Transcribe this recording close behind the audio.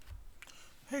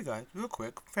Hey guys, real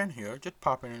quick, Fen here, just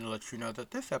popping in to let you know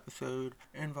that this episode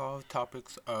involves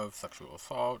topics of sexual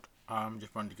assault.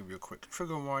 Just wanted to give you a quick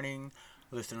trigger warning.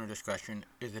 Listener discretion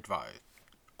is advised.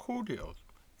 Cool deals.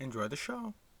 Enjoy the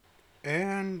show.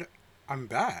 And I'm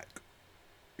back.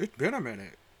 It's been a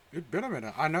minute. It's been a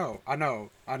minute. I know.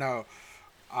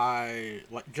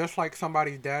 Just like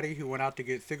somebody's daddy who went out to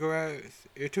get cigarettes.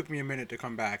 It took me a minute to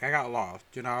come back. I got lost.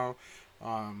 I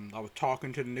was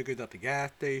talking to the niggas at the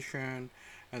gas station,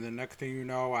 and the next thing you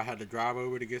know, I had to drive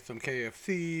over to get some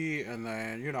KFC, and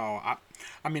then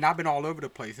I've been all over the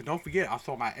place. And don't forget, I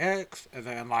saw my ex, and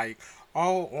then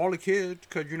all the kids,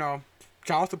 cause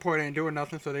child support ain't doing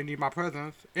nothing, so they need my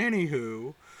presence.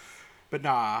 Anywho, but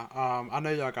nah, I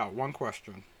know y'all got one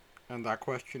question. And that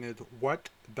question is, what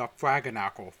the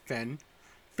fraganackle, Finn?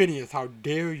 Phineas, how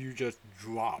dare you just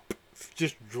drop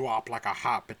like a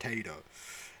hot potato.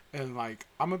 And I'm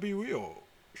gonna be real,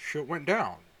 shit went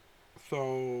down.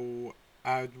 So,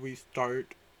 as we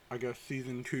start, I guess,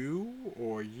 season two,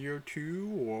 or year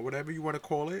two, or whatever you want to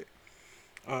call it,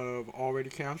 of Already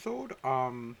Cancelled,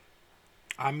 I'm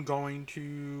going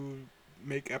to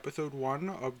make episode one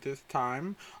of this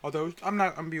time. Although I'm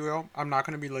gonna be real, I'm not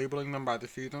gonna be labeling them by the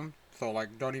season. So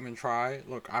don't even try.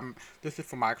 Look, this is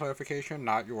for my clarification,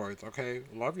 not yours. Okay,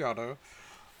 love y'all though.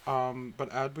 But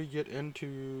as we get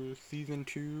into season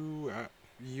two,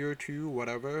 year two,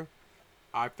 whatever,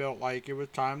 I felt like it was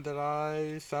time that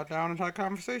I sat down and had a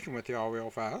conversation with y'all real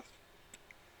fast.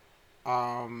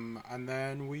 And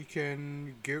then we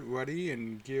can get ready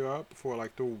and gear up for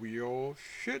the real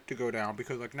shit to go down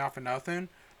because not for nothing,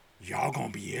 y'all gonna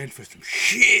be in for some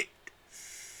shit.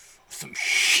 Some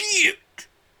shit.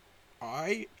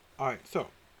 Alright? Alright, so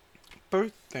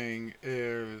first thing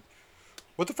is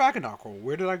what the Falconacle?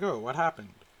 Where did I go? What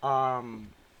happened? I'm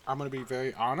gonna be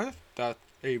very honest, that's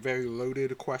a very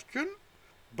loaded question,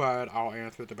 but I'll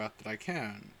answer it the best that I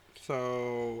can.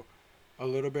 So a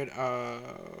little bit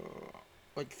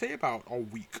say about a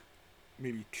week,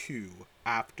 maybe two,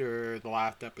 after the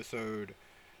last episode,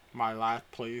 my last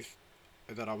place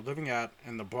that I was living at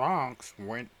in the Bronx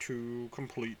went to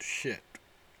complete shit.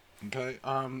 Okay,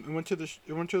 it went to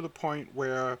the point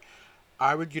where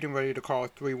I was getting ready to call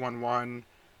 311,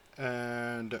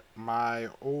 and my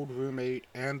old roommate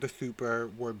and the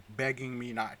super were begging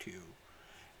me not to.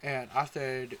 And I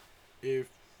said, if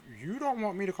you don't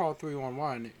want me to call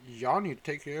 311, y'all need to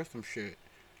take care of some shit.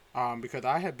 Because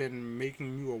I have been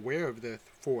making you aware of this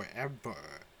forever.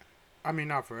 I mean,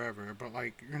 not forever, but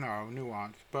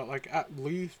nuance. But at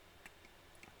least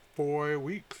 4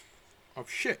 weeks of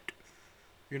shit.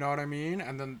 You know what I mean?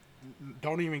 And then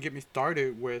don't even get me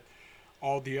started with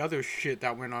all the other shit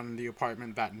that went on in the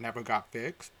apartment that never got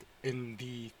fixed in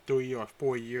the 3 or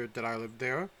 4 years that I lived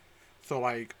there. So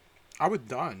I was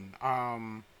done.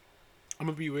 I'm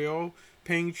gonna be real.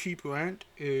 Paying cheap rent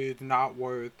is not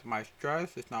worth my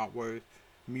stress. It's not worth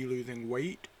me losing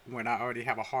weight when I already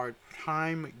have a hard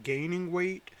time gaining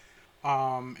weight.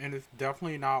 And it's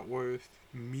definitely not worth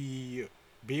me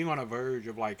being on a verge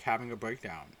of having a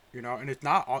breakdown. And it's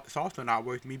not. It's also not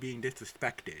worth me being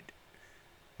disrespected.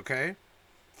 Okay.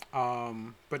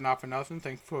 But not for nothing.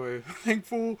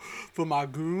 Thankful for my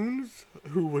goons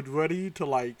who was ready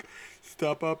to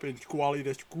step up and squally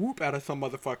the scoop out of some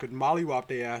motherfuckers mollywop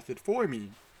they acid for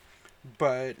me.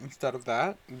 But instead of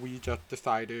that, we just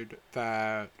decided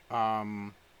that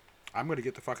I'm gonna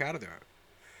get the fuck out of there.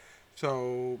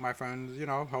 So my friends,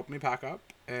 helped me pack up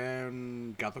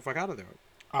and got the fuck out of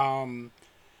there. Um,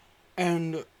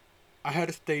 and I had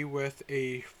to stay with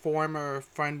a former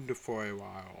friend for a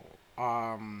while.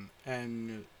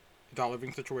 And the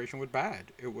living situation was bad.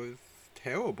 It was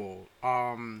terrible.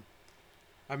 I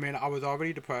was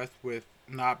already depressed with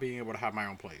not being able to have my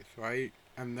own place, right?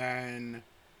 And then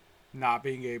not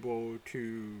being able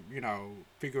to,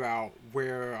 figure out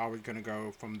where I was gonna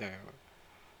go from there.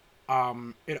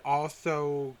 It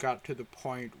also got to the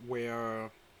point where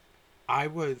I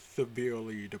was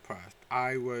severely depressed.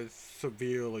 I was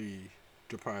severely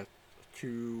depressed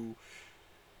to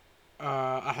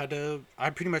I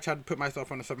pretty much had to put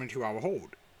myself on a 72-hour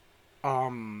hold.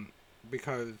 Um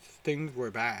because things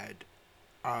were bad.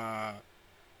 Uh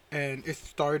and it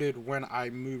started when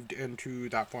I moved into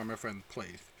that former friend's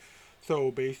place. So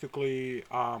basically,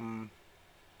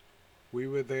 we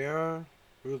were there.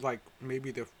 It was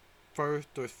maybe the first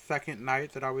or second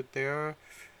night that I was there.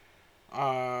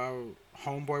 Uh,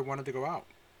 Homeboy wanted to go out,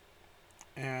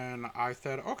 and I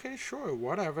said, okay, sure,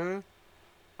 whatever.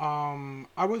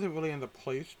 I wasn't really in the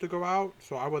place to go out,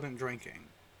 so I wasn't drinking.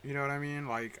 You know what I mean?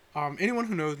 Anyone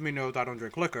who knows me knows I don't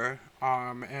drink liquor.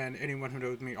 And anyone who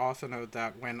knows me also knows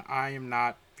that when I am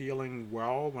not feeling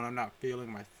well, when I'm not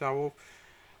feeling myself,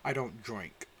 I don't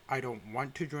drink. I don't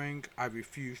want to drink. I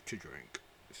refuse to drink.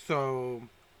 So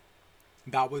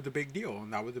that was a big deal,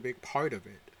 and that was a big part of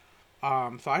it.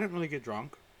 So I didn't really get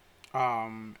drunk.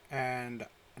 And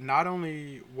not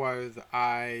only was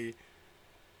I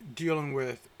dealing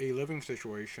with a living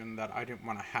situation that I didn't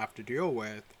want to have to deal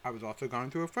with, I was also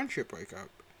going through a friendship breakup.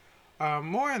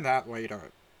 More on that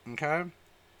later. Okay?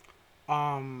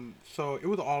 So it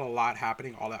was all a lot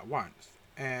happening all at once.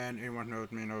 And anyone who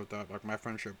knows me knows that, like, my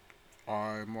friendships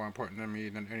are more important to me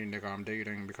than any nigga I'm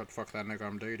dating, because fuck that nigga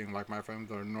I'm dating. Like, my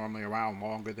friends are normally around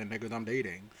longer than niggas I'm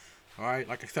dating. Alright?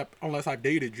 Like, except unless I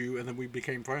dated you and then we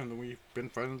became friends and we've been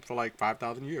friends for like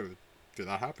 5,000 years. Did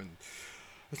that happen?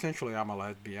 Essentially, I'm a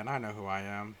lesbian. I know who I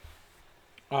am.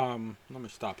 Let me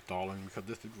stop stalling because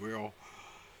this is real.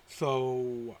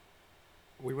 So,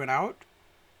 we went out.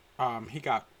 He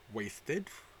got wasted.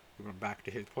 We went back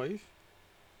to his place.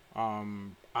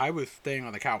 I was staying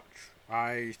on the couch.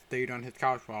 I stayed on his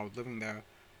couch while I was living there.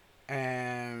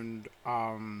 And,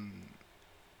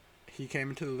 he came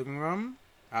into the living room.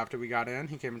 After we got in,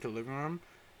 he came into the living room,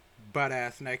 butt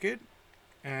ass naked,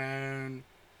 and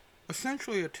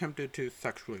essentially attempted to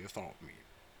sexually assault me.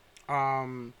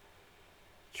 Um,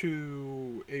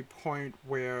 to a point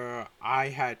where I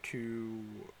had to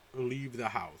leave the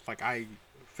house. Like, I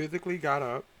physically got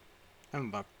up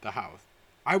and left the house.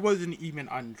 I wasn't even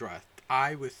undressed.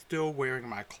 I was still wearing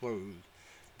my clothes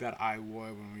that I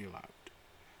wore when we left.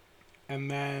 And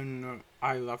then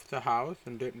I left the house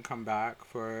and didn't come back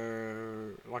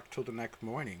for like till the next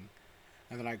morning.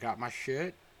 And then I got my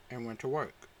shit and went to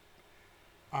work.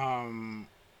 Um,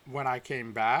 when I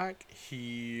came back,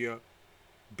 he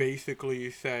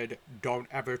basically said, don't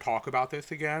ever talk about this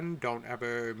again. Don't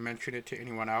ever mention it to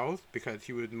anyone else, because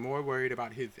he was more worried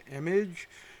about his image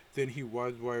than he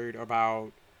was worried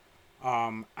about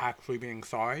actually being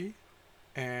sorry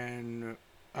and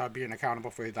being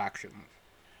accountable for his actions.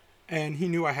 And he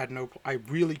knew I had no, I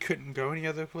really couldn't go any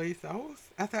other place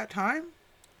else at that time.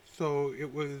 So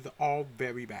it was all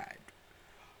very bad.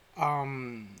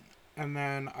 Um, and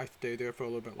then I stayed there for a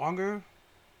little bit longer,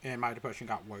 and my depression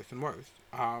got worse and worse.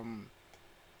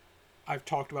 I've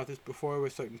talked about this before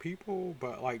with certain people,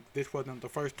 but like this wasn't the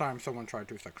first time someone tried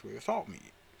to sexually assault me.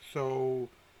 So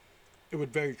it was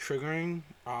very triggering,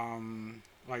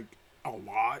 like a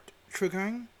lot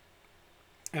triggering.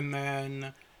 And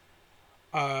then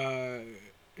uh,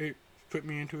 it put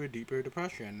me into a deeper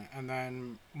depression. And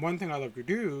then one thing I love to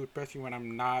do, especially when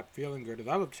I'm not feeling good, is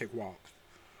I love to take walks.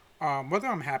 Whether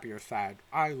I'm happy or sad,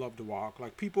 I love to walk.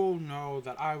 Like, people know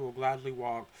that I will gladly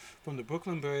walk from the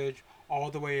Brooklyn Bridge all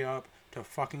the way up to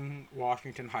fucking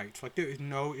Washington Heights. Like, there is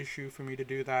no issue for me to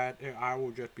do that. I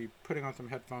will just be putting on some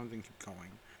headphones and keep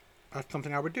going. That's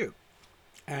something I would do.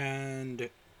 And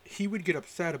he would get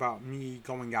upset about me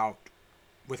going out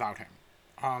without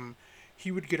him.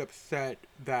 He would get upset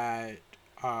that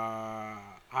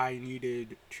I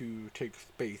needed to take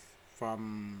space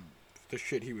from the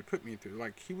shit he would put me through.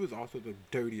 Like, he was also the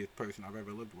dirtiest person I've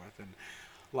ever lived with, and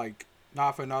like,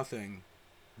 not for nothing,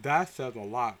 that says a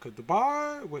lot. Cause the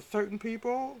bar with certain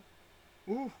people,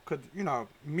 ooh, cause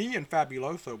me and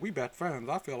Fabuloso, we best friends.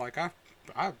 I feel like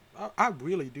I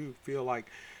really do feel like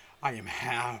I am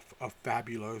half of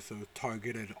Fabuloso's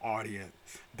targeted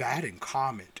audience. That and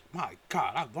Comet. My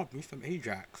God, I love me some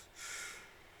Ajax.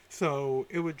 So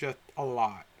it was just a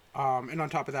lot. And on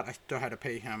top of that, I still had to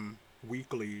pay him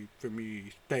weekly for me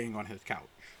staying on his couch.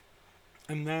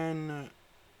 And then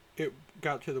it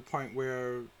got to the point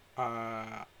where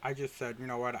I just said, you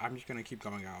know what, I'm just going to keep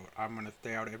going out. I'm going to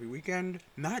stay out every weekend.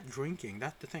 Not drinking,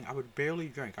 that's the thing. I would barely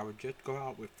drink. I would just go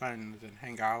out with friends and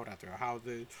hang out at their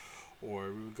houses.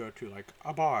 Or we would go to like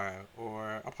a bar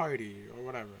or a party or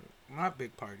whatever. Not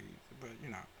big parties, but.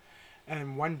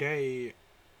 And one day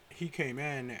he came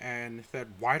in and said,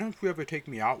 why don't you ever take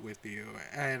me out with you?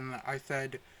 And I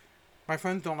said, my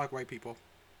friends don't like white people.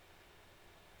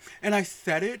 And I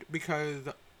said it because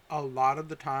a lot of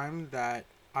the time that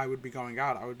I would be going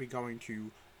out, I would be going to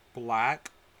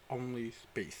black only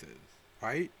spaces,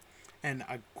 right? And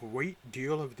a great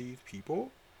deal of these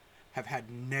people have had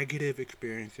negative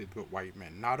experiences with white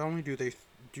men. Not only do they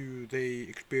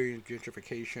experience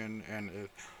gentrification and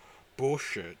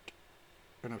bullshit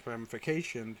and its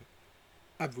ramifications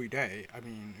every day. I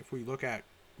mean, if we look at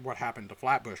what happened to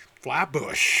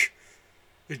Flatbush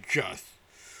is just,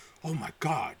 oh my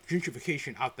God,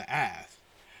 gentrification out the ass.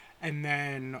 And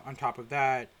then on top of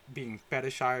that, being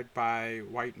fetishized by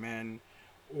white men,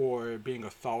 or being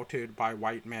assaulted by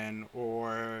white men,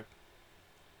 or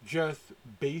just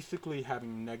basically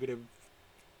having negative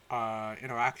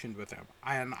interactions with them.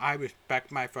 And I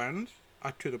respect my friends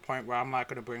to the point where I'm not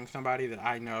going to bring somebody that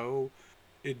I know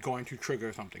is going to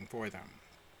trigger something for them.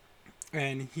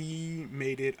 And he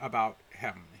made it about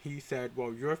him. He said,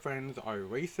 well, your friends are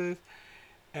racist,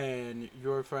 and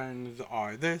your friends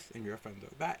are this, and your friends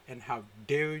are that, and how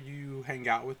dare you hang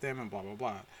out with them, and blah, blah,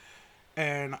 blah.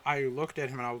 And I looked at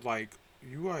him and I was like,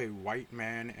 you are a white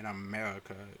man in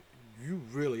America. You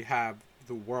really have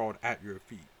the world at your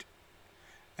feet.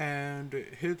 And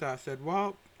his ass said,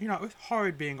 well, it's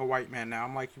hard being a white man now.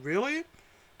 I'm like, really?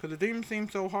 Because it didn't seem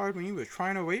so hard when you was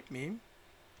trying to rape me.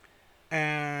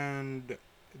 And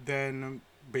then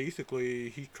basically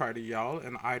he tried to yell,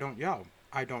 and I don't yell.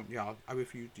 I don't yell. I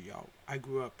refuse to yell. I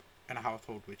grew up in a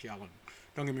household with yelling.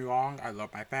 Don't get me wrong, I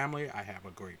love my family. I have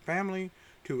a great family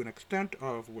to an extent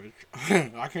of which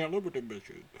I can't live with them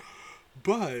bitches.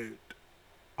 But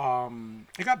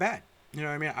it got bad. You know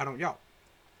what I mean? I don't yell.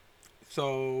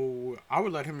 So I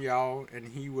would let him yell, and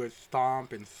he would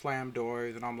stomp and slam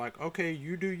doors, and I'm like, okay,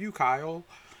 you do you, Kyle.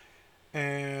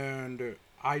 And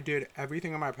I did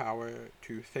everything in my power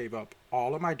to save up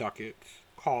all of my ducats,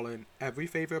 call in every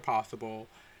favor possible,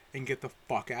 and get the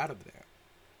fuck out of there.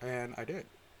 And I did.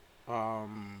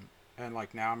 And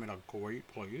like now I'm in a great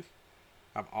place.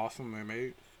 I have awesome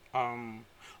roommates.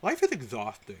 Life is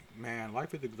exhausting, man.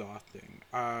 Life is exhausting.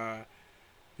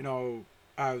 You know,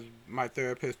 as my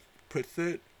therapist puts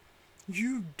it,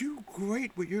 you do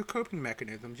great with your coping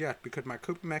mechanisms, yes, because my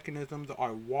coping mechanisms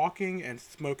are walking and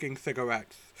smoking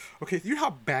cigarettes. Okay, so you know how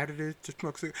bad it is to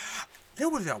smoke cigarettes? There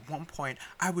was at one point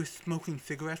I was smoking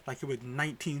cigarettes like it was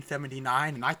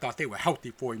 1979 and I thought they were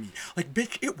healthy for me. Like,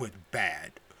 bitch, it was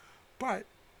bad. But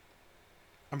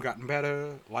I've gotten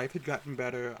better, life has gotten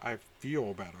better, I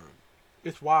feel better.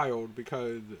 It's wild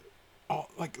because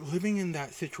like living in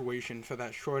that situation for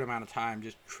that short amount of time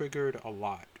just triggered a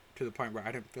lot to the point where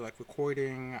I didn't feel like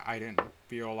recording. I didn't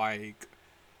feel like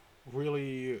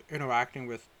really interacting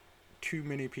with too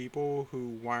many people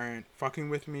who weren't fucking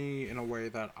with me in a way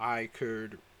that I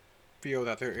could feel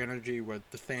that their energy was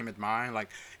the same as mine. Like,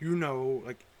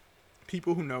 like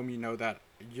people who know me know that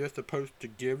you're supposed to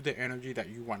give the energy that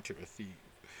you want to receive.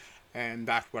 And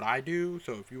that's what I do.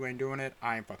 So if you ain't doing it,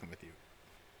 I ain't fucking with you.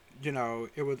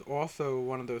 It was also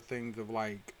one of those things of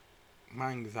like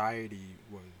my anxiety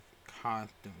was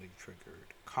constantly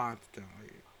triggered,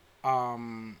 constantly.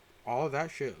 All of that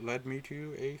shit led me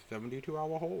to a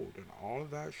 72-hour hold, and all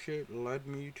of that shit led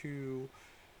me to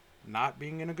not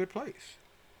being in a good place.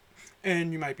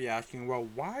 And you might be asking, well,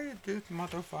 why is this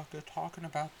motherfucker talking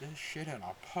about this shit in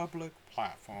a public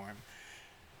platform?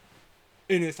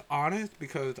 And it's honest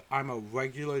because I'm a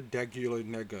regular, degular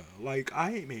nigga. Like,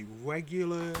 I am a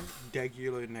regular,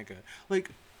 degular nigga. Like,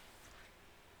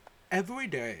 every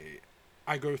day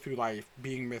I go through life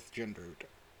being misgendered,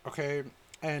 okay?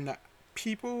 And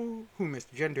people who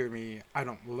misgender me, I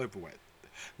don't live with.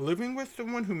 Living with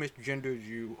someone who misgenders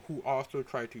you, who also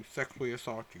try to sexually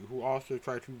assault you, who also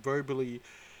try to verbally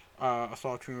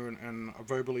assault you and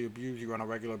verbally abuse you on a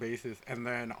regular basis, and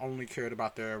then only cared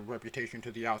about their reputation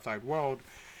to the outside world,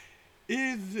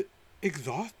 is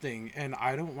exhausting, and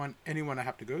I don't want anyone to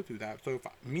have to go through that. So if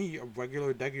me, a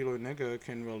regular, degular nigga,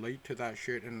 can relate to that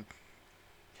shit and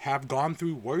have gone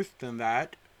through worse than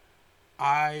that,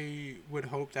 I would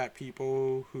hope that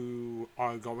people who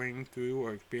are going through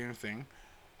or experiencing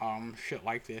shit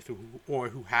like this, or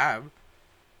who have,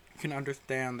 can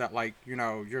understand that, like,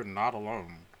 you're not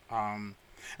alone. And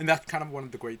that's kind of one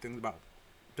of the great things about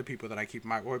the people that I keep in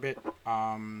my orbit.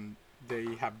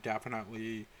 They have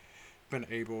definitely been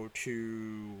able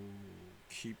to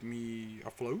keep me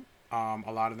afloat.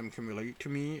 A lot of them can relate to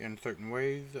me in certain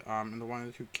ways, and the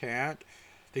ones who can't,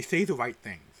 they say the right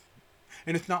things.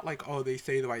 And it's not like, oh, they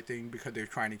say the right thing because they're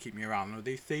trying to keep me around. No,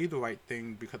 they say the right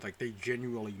thing because, like, they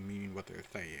genuinely mean what they're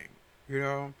saying. You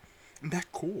know? And that's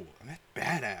cool. And that's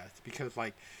badass. Because,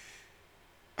 like,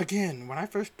 again, when I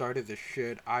first started this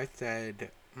shit, I said,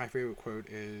 my favorite quote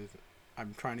is,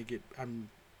 I'm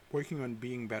working on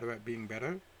being better at being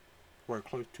better. Or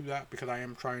close to that. Because I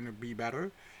am trying to be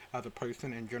better as a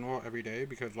person in general every day.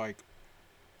 Because, like,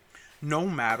 no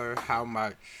matter how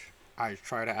much I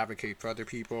try to advocate for other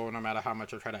people, no matter how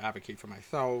much I try to advocate for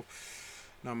myself,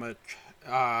 no much,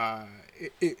 uh,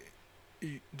 it, it,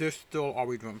 there's still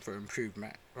always room for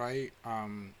improvement, right?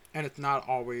 And it's not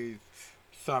always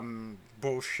some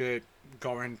bullshit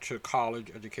going to college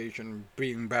education,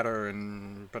 being better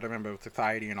and better member of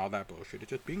society and all that bullshit. It's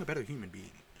just being a better human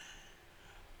being.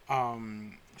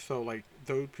 So like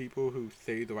those people who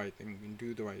say the right things and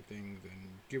do the right things and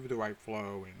give the right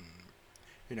flow and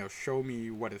show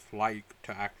me what it's like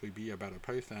to actually be a better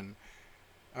person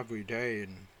every day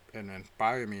and and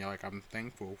inspire me. Like, I'm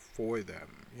thankful for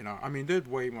them. You know, I mean, there's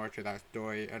way more to that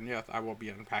story, and yes, I will be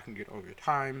unpacking it over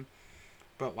time.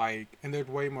 But like, and there's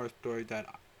way more stories that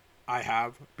I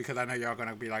have because I know y'all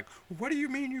gonna be like, "What do you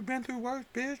mean you've been through worse,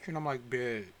 bitch?" And I'm like,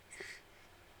 "Bitch,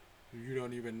 you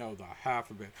don't even know the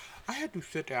half of it." I had to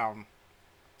sit down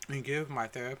and give my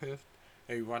therapist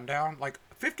a rundown. Like,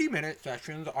 50-minute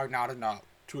sessions are not enough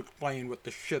to explain what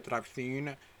the shit that I've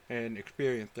seen and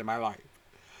experienced in my life.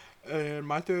 And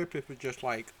my therapist was just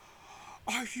like,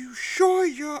 "Are you sure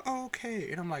you're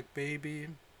okay?" And I'm like, "Baby,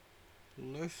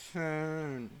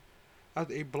 listen. As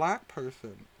a black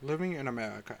person living in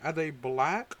America, as a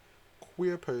black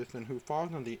queer person who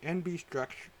falls on the NB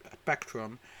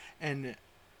spectrum and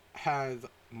has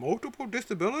multiple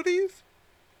disabilities,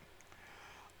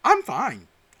 I'm fine.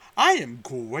 I am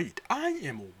great. I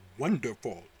am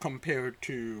wonderful compared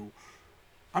to,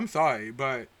 I'm sorry,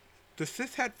 but the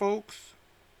cishet folks,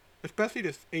 especially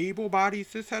the able-bodied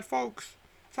cishet folks,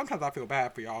 sometimes I feel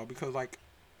bad for y'all because, like,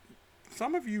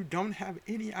 some of you don't have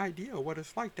any idea what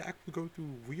it's like to actually go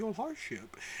through real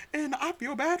hardship. And I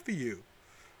feel bad for you.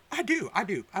 I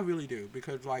really do.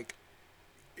 Because, like,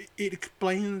 it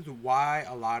explains why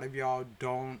a lot of y'all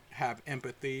don't have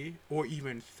empathy or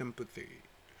even sympathy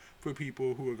for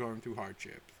people who are going through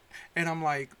hardships. And I'm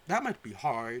like, that must be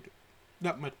hard.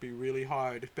 That must be really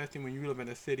hard, especially when you live in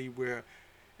a city where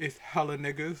it's hella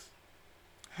niggas,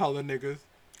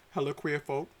 hella queer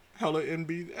folk, hella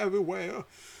NBs everywhere.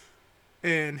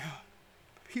 And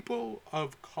people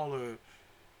of color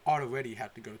already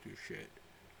have to go through shit.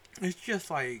 It's just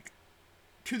like,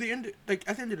 to the end, like,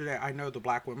 at the end of the day, I know the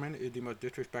black woman is the most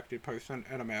disrespected person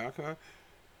in America,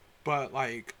 but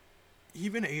like,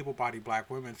 even able-bodied black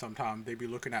women sometimes they be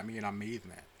looking at me in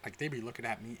amazement. Like, they be looking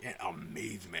at me in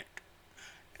amazement,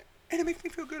 and it makes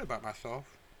me feel good about myself.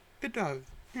 It does,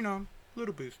 you know,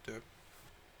 little booster.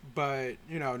 But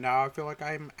now I feel like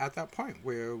I'm at that point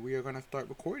where we are gonna start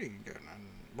recording again, and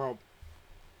well,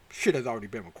 shit has already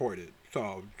been recorded,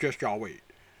 so just y'all wait.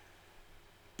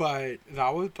 But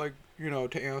that was like,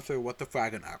 to answer what the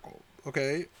Fraggle.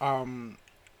 Okay?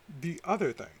 The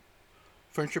other thing.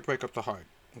 Friendship breakups are hard.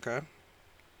 Okay?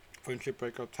 Friendship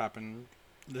breakups happen.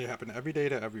 They happen every day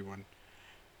to everyone.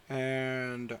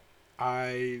 And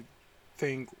I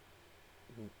think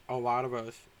a lot of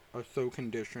us are so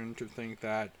conditioned to think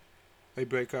that a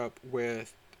breakup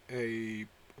with a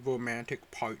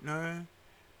romantic partner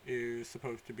is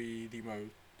supposed to be the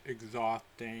most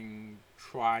exhausting,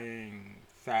 trying,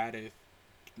 saddest,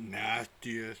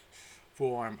 nastiest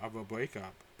form of a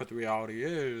breakup. But the reality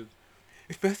is,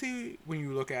 especially when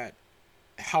you look at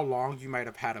how long you might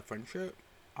have had a friendship,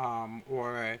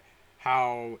 or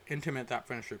how intimate that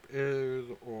friendship is,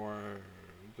 or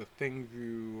the things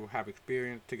you have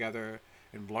experienced together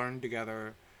and learned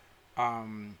together,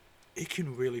 um, it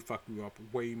can really fuck you up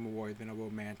way more than a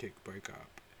romantic breakup.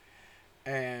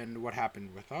 And what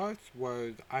happened with us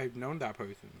was I've known that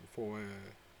person for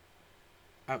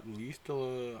at least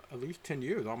 10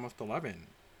 years, almost 11,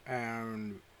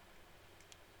 and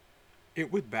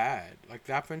it was bad. Like,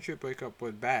 that friendship breakup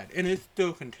was bad, and it's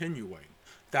still continuing.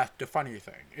 That's the funny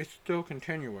thing. It's still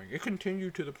continuing. It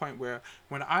continued to the point where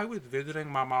when I was visiting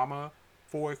my mama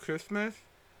for Christmas,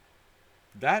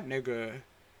 that nigga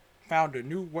found a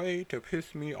new way to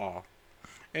piss me off.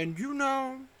 And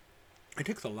it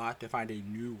takes a lot to find a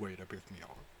new way to piss me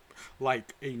off.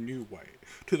 Like, a new way.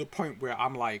 To the point where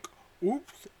I'm like,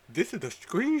 oops, this is a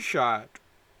screenshot.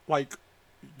 Like,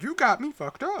 you got me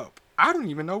fucked up. I don't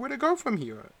even know where to go from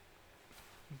here.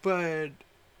 But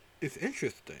it's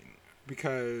interesting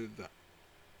because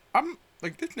I'm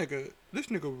like, this nigga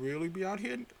really be out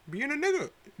here being a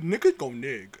nigga. Niggas gon'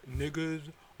 nig. Niggas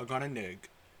are gonna nig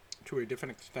to a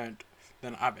different extent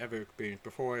than I've ever experienced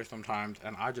before sometimes,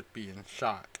 and I just be in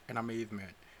shock and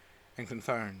amazement and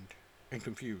concerned and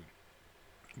confused.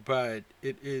 But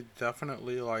it is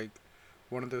definitely like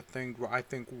one of the things where I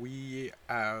think we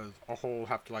as a whole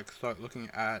have to like start looking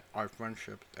at our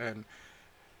friendships and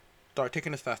start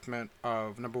taking assessment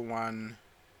of, number one,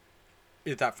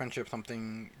 is that friendship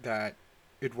something that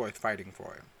is worth fighting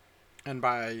for? And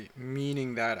by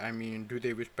meaning that, I mean, do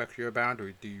they respect your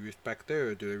boundaries? Do you respect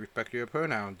theirs? Do they respect your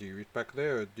pronouns? Do you respect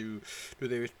theirs? Do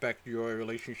they respect your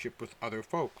relationship with other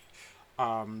folks?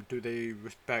 Do they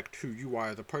respect who you are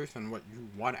as a person, what you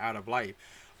want out of life?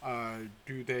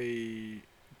 Do they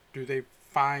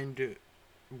find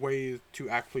ways to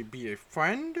actually be a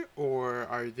friend, or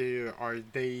are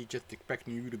they just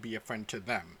expecting you to be a friend to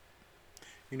them?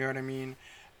 You know what I mean?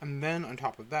 And then on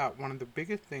top of that, one of the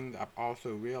biggest things I've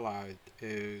also realized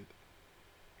is,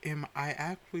 am I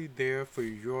actually there for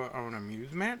your own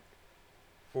amusement?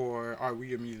 or are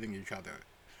we amusing each other?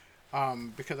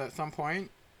 Because at some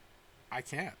point, I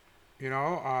can't.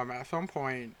 At some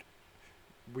point,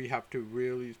 we have to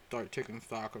really start taking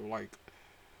stock of like,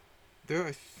 there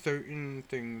are certain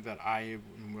things that I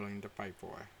am willing to fight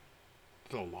for.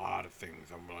 There's a lot of things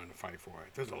I'm willing to fight for.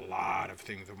 There's a lot of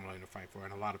things I'm willing to fight for,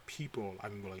 and a lot of people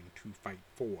I'm willing to fight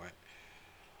for.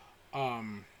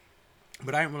 Um,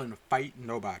 but I ain't willing to fight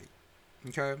nobody.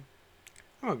 Okay?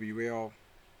 I'm gonna be real.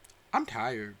 I'm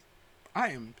tired. I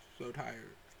am so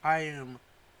tired. I am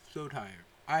so tired.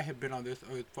 I have been on this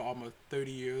earth for almost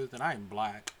 30 years, and I am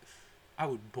black. I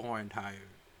was born tired.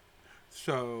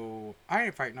 So I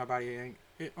ain't fighting nobody.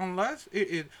 Unless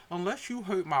you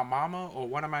hurt my mama or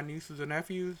one of my nieces or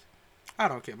nephews, I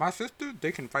don't care. My sisters,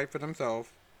 they can fight for themselves.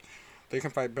 They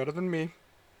can fight better than me.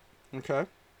 Okay.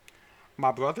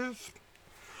 My brothers,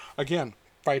 again,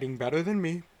 fighting better than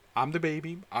me. I'm the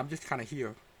baby. I'm just kind of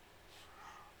here.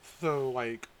 So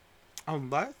like,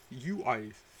 unless you are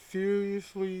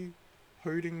seriously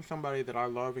hurting somebody that I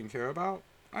love and care about,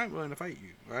 I ain't willing to fight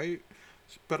you, right?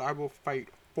 But I will fight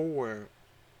for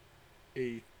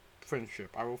a friendship.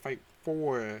 I will fight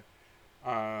for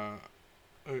uh,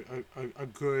 a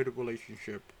good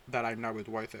relationship that I know is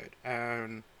worth it.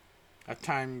 And as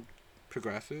time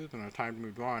progresses and as time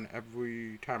moves on,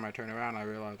 every time I turn around, I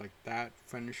realize like that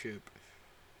friendship,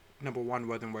 number one,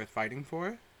 wasn't worth fighting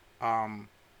for. Um,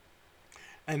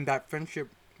 and that friendship,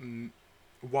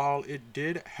 while it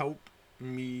did help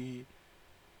me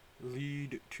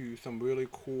lead to some really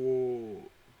cool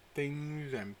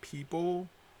things and people,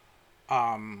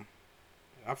 um,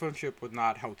 our friendship was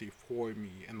not healthy for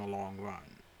me in the long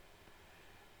run.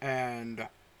 And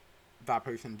that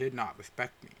person did not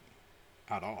respect me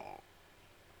at all.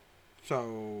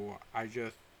 So I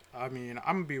mean,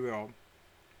 I'm gonna be real.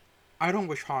 I don't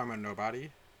wish harm on nobody,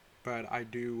 but I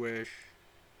do wish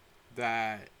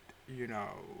that, you know,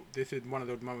 this is one of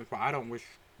those moments where I don't wish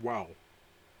well.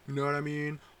 You know what I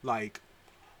mean? Like,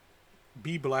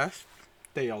 be blessed,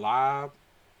 stay alive,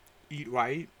 eat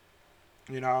right,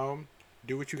 you know,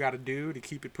 do what you gotta do to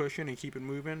keep it pushing and keep it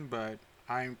moving, but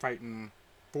I'm fighting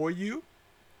for you.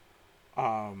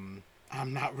 I'm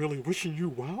not really wishing you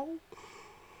well.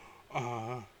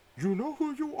 Uh, you know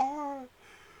who you are.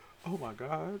 Oh my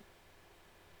god.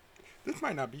 This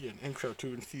might not be an intro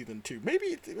to season two.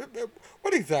 Maybe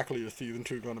what exactly is season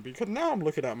two gonna be? Because now I'm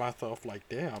looking at myself like,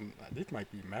 damn, this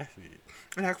might be messy.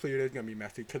 And actually, it is gonna be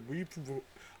messy because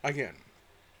again,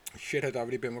 shit has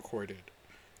already been recorded.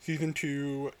 Season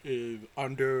two is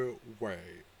underway,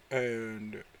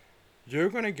 and you're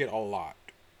gonna get a lot.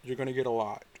 You're gonna get a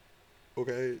lot.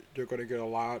 Okay, you're gonna get a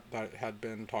lot that had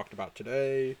been talked about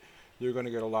today. You're gonna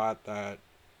get a lot that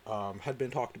had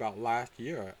been talked about last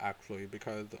year, actually,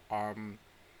 because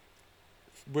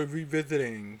we're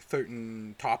revisiting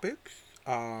certain topics.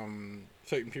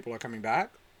 Certain people are coming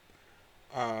back.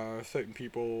 Certain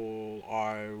people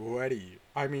are ready.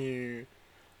 I mean,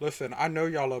 listen, I know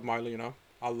y'all love Marlena.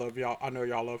 I love y'all. I know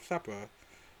y'all love Sepra.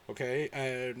 Okay,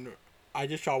 and I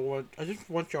just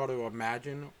want y'all to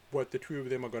imagine what the two of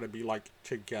them are gonna be like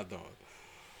together.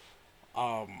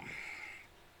 Um,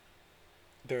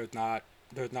 there's not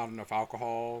there's not enough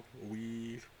alcohol,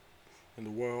 weed in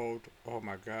the world. Oh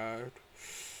my god.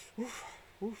 Oof,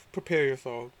 oof, prepare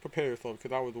yourself, because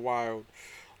that was wild.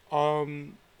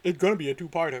 It's gonna be a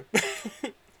two-parter,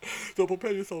 so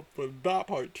prepare yourself for that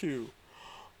part too.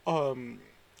 Um,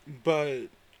 but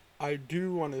I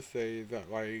do want to say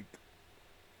that like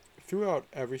throughout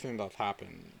everything that's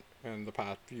happened in the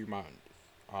past few months,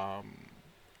 um,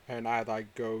 and as I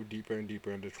go deeper and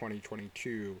deeper into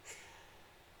 2022,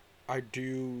 I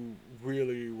do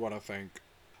really want to thank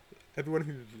everyone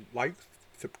who's liked,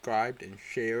 subscribed, and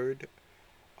shared.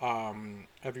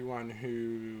 Everyone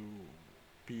who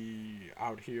be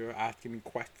out here asking me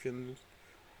questions.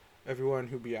 Everyone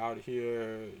who be out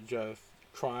here just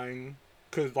trying.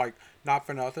 Cause like, not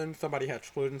for nothing, somebody had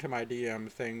slid into my DM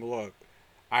saying, "Look,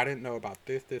 I didn't know about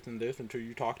this, this, and this until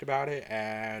you talked about it,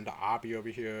 and I'll be over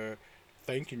here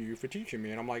thanking you for teaching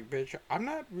me." And I'm like, bitch, I'm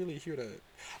not really here to.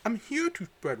 I'm here to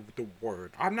spread the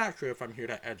word. I'm not sure if I'm here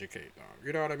to educate though.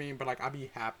 You know what I mean? But like, I'll be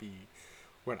happy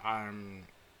when I'm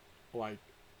like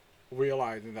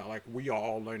realizing that like we are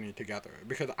all learning together,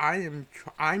 because I'm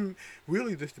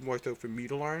really, this is more so for me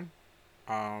to learn,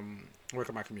 work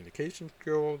on my communication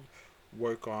skills,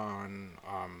 work on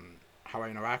how I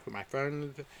interact with my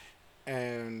friends,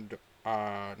 and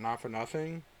not for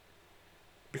nothing,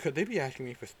 because they be asking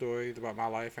me for stories about my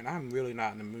life, and I'm really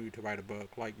not in the mood to write a book.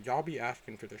 Like, y'all be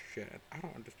asking for this shit, and I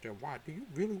don't understand why. Do you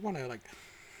really want to like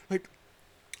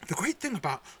the thing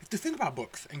about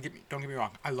books, and don't get me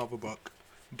wrong, I love a book,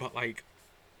 but like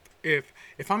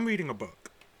if I'm reading a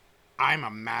book, I'm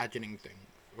imagining things,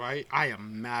 right? I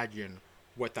imagine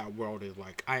what that world is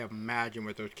like. I imagine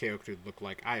what those characters look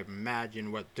like. I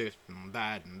imagine what this and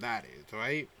that is,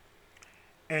 right?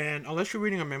 And unless you're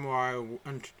reading a memoir,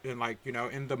 and like,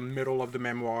 in the middle of the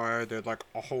memoir, there's like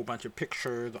a whole bunch of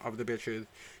pictures of the bitches,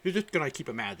 you're just gonna keep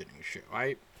imagining shit,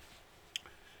 right?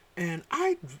 And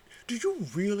do you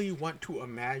really want to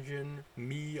imagine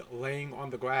me laying on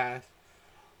the grass,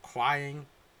 crying,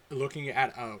 looking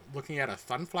at a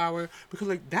sunflower? Because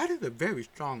like that is a very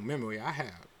strong memory I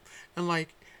have, and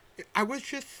like I was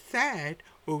just sad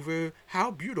over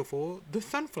how beautiful the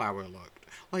sunflower looked.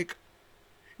 Like,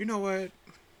 you know what?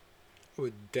 I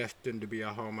was destined to be a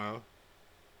homo.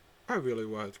 I really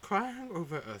was. Crying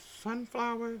over a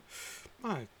sunflower?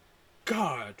 My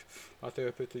God. My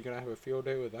therapist is gonna have a field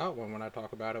day with that one when I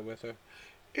talk about it with her.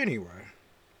 Anyway,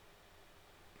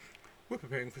 we're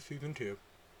preparing for season 2.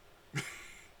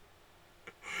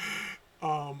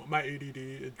 My ADD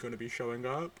is gonna be showing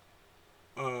up.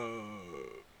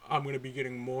 I'm gonna be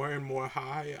getting more and more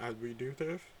high as we do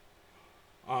this.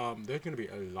 There's gonna be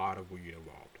a lot of weed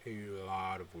involved. A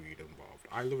lot of weed involved.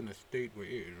 I live in a state where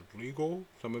it is legal.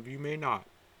 Some of you may not.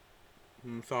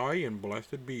 I'm sorry, and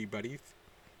blessed be, buddies.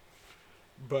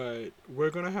 But we're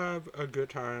gonna have a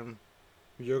good time.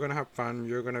 You're gonna have fun.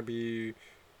 You're gonna be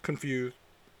confused.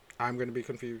 I'm gonna be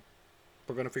confused.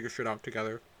 We're gonna figure shit out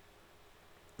together.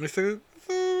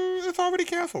 It's already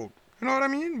canceled. You know what I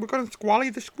mean? We're gonna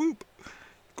squally the scoop.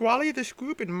 Squally the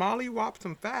scoop and Molly wop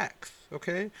some facts,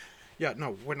 okay? Yeah,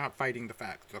 no, we're not fighting the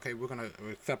facts, okay? We're gonna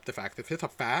accept the facts. If it's a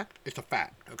fact, it's a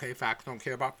fact, okay? Facts don't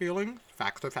care about feelings.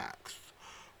 Facts are facts.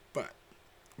 But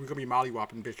we're gonna be Molly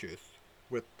whopping bitches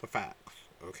with the facts,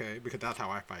 okay? Because that's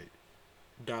how I fight.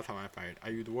 That's how I fight. I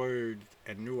use words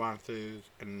and nuances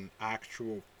and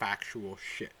actual factual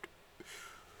shit.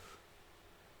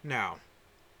 Now,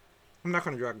 I'm not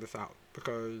gonna drag this out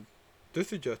because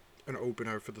this is just an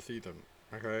opener for the season.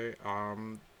 Okay,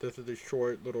 this is a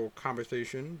short little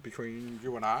conversation between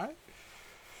you and I.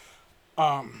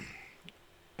 Um,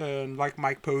 and like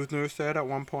Mike Posner said at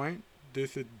one point,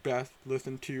 this is best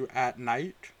listened to at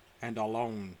night and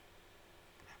alone.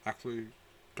 Actually,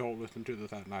 don't listen to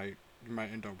this at night. You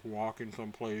might end up walking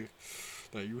someplace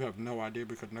that you have no idea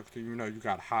because next thing you know, you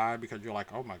got high because you're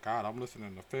like, oh my god, I'm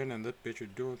listening to Finn and this bitch is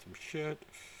doing some shit.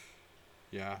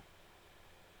 Yeah,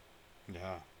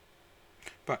 yeah.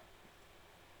 But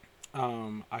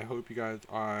I hope you guys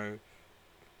are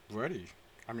ready.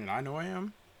 I mean, I know I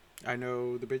am. I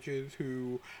know the bitches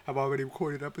who have already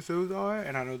recorded episodes are,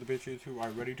 and I know the bitches who are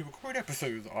ready to record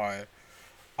episodes are.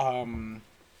 Um,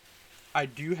 I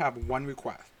do have one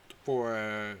request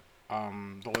for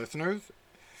the listeners.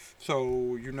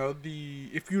 So if you know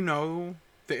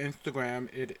the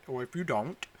Instagram, or if you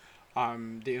don't,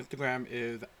 the Instagram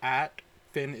is at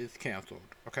Finn is canceled.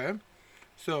 Okay,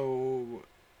 so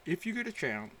if you get a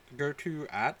chance, go to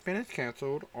at Finn is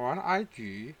canceled on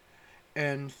IG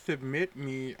and submit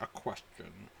me a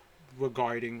question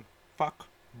regarding fuck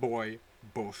boy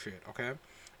bullshit, okay?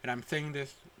 And I'm saying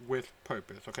this with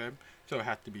purpose, okay? So it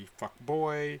has to be fuck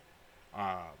boy,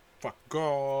 fuck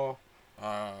girl,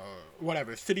 uh,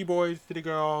 whatever, city boys, city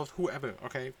girls, whoever,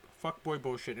 okay? Fuck boy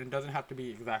bullshit. And it doesn't have to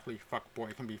be exactly fuck boy.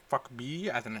 It can be fuck B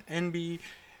as an NB.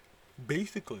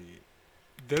 Basically,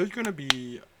 there's gonna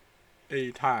be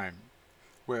a time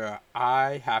where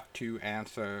I have to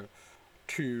answer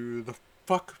to the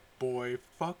fuck boy,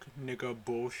 fuck nigga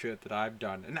bullshit that I've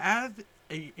done. And as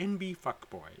a NB fuck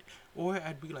boy, or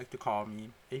as we like to call me,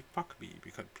 a fuck bee,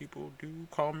 because people do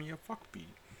call me a fuck bee,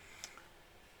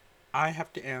 I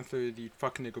have to answer the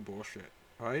fuck nigga bullshit,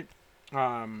 right?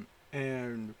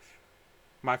 And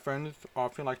my friends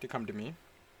often like to come to me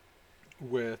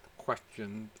with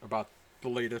questions about the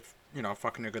latest,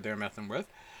 fuck nigga they're messing with.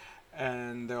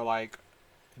 And they're like,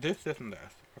 this, and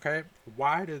this, okay?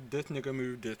 Why did this nigga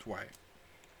move this way?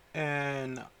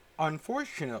 And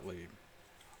unfortunately,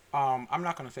 I'm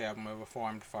not gonna say I'm a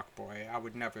reformed fuckboy. I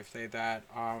would never say that.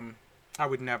 I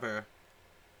would never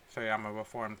say I'm a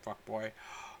reformed fuckboy.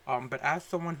 But as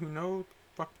someone who knows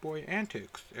fuckboy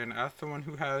antics, and as someone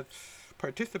who has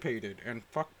participated in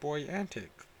fuckboy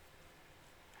antics,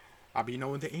 I be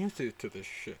knowing the answers to this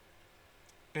shit.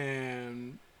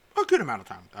 And a good amount of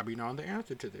times, I be knowing the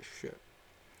answer to this shit.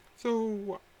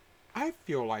 So, I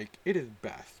feel like it is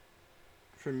best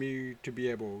for me to be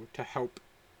able to help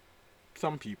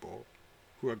some people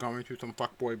who are going through some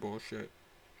fuckboy bullshit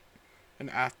and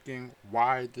asking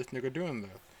why this nigga doing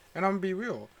this. And I'm gonna be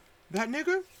real. That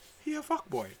nigga, he a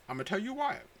fuckboy. I'm gonna tell you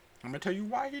why. I'm gonna tell you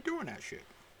why he doing that shit.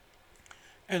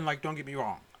 And like, don't get me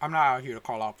wrong. I'm not out here to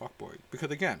call out fuckboys.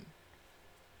 Because again,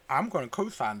 I'm gonna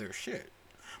co-sign their shit.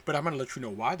 But I'm gonna let you know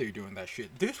why they're doing that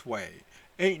shit. This way,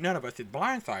 ain't none of us is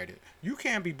blindsided. You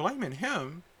can't be blaming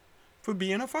him for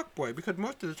being a fuckboy because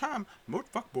most of the time,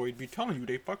 most fuckboys be telling you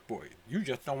they fuckboys. You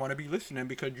just don't want to be listening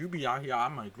because you be out here.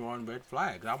 I'm like drawing red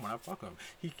flags. I want to fuck him.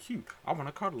 He cute. I want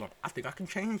to cuddle him. I think I can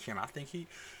change him. I think he,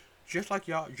 just like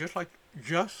y'all, just like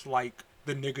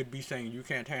the nigga be saying you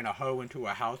can't turn a hoe into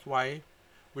a housewife.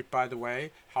 Which, by the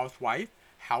way, housewife,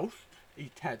 house,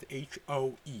 it has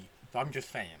HOE. So I'm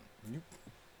just saying, you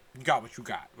got what you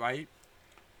got, right?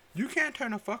 You can't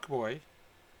turn a fuckboy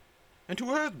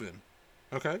into a husband.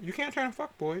 Okay? You can't turn a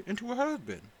fuckboy into a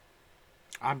husband.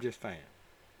 I'm just saying.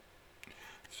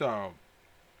 So,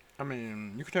 I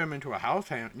mean, you can turn him into a house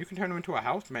hand. You can turn him into a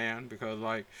house man because,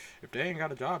 like, if they ain't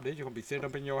got a job, they just gonna be sitting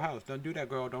up in your house. Don't do that,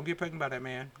 girl. Don't get pregnant by that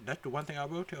man. That's the one thing I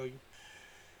will tell you.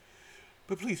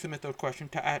 But please submit those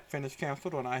questions to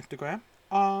 @FinishCanceled on Instagram.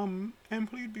 And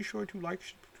please be sure to like,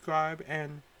 subscribe,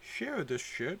 and share this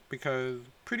shit because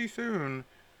pretty soon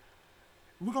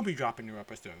we're gonna be dropping new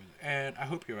episodes, and I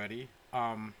hope you're ready.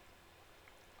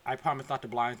 I promise not to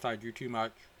blindside you too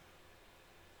much.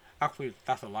 Actually,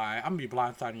 that's a lie. I'm gonna be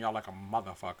blindsiding y'all like a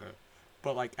motherfucker.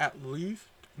 But like, at least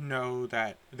know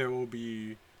that there will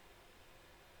be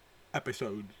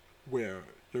episodes where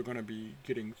you're gonna be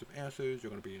getting some answers. You're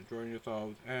gonna be enjoying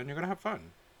yourselves, and you're gonna have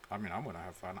fun. I mean, I'm gonna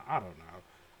have fun. I don't know.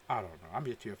 I don't know. I'm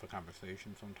just here for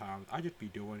conversation sometimes. I just be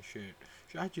doing shit.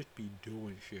 I just be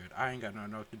doing shit. I ain't got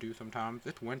nothing else to do sometimes.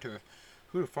 It's winter.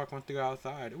 Who the fuck wants to go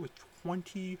outside? It was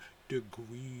 20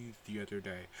 degrees the other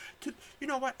day. You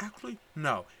know what? Actually,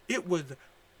 no. It was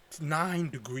 9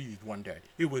 degrees one day.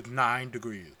 It was 9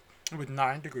 degrees. It was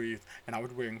 9 degrees, and I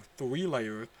was wearing 3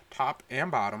 layers, top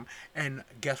and bottom. And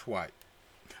guess what?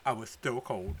 I was still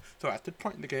cold. So at this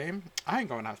point in the game, I ain't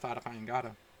going outside if I ain't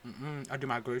gotta. I do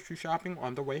my grocery shopping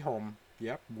on the way home.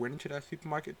 Yep, went into that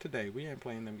supermarket today. We ain't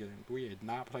playing them games. We are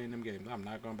not playing them games. I'm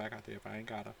not going back out there if I ain't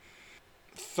gotta.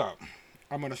 So,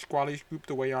 I'm gonna squally scoop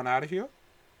the way on out of here.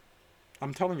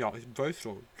 I'm telling y'all, it's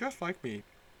versatile, just like me.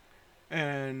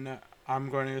 And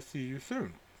I'm gonna see you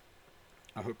soon.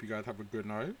 I hope you guys have a good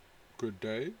night, good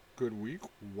day, good week,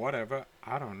 whatever.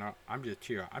 I don't know. I'm just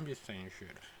here. I'm just saying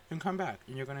shit. And come back,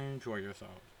 and you're gonna enjoy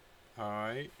yourself.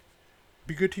 Alright?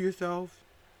 Be good to yourself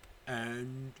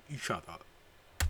and each other.